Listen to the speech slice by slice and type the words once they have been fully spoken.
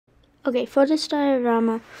Okay, for this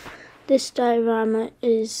diorama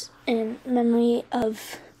is in memory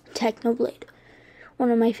of Technoblade, one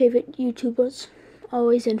of my favorite YouTubers,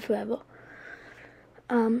 always and forever.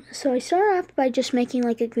 So I started off by just making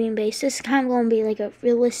like a green base. This is kind of going to be like a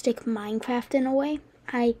realistic Minecraft in a way.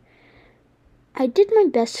 I did my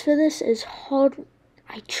best for this. As hard,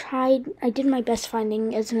 I did my best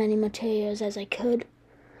finding as many materials as I could.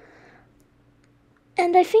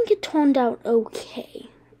 And I think it turned out okay.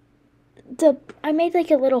 I made like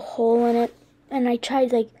a little hole in it, and I tried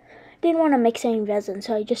didn't want to mix any resin,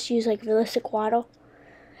 so I just used like realistic water.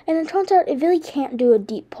 And it turns out it really can't do a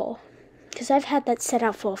deep pull, because I've had that set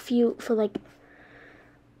out for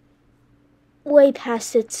way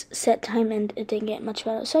past its set time, and it didn't get much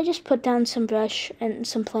better. So I just put down some brush and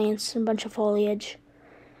some plants and a bunch of foliage.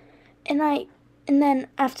 And then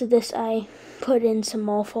after this I put in some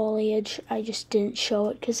more foliage. I just didn't show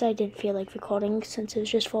it because I didn't feel like recording since it was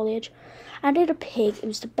just foliage. I did a pig. It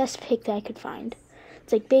was the best pig that I could find.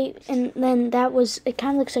 It's like and then it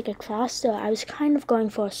kind of looks like a cross, so I was kind of going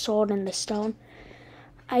for a sword in the stone.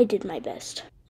 I did my best.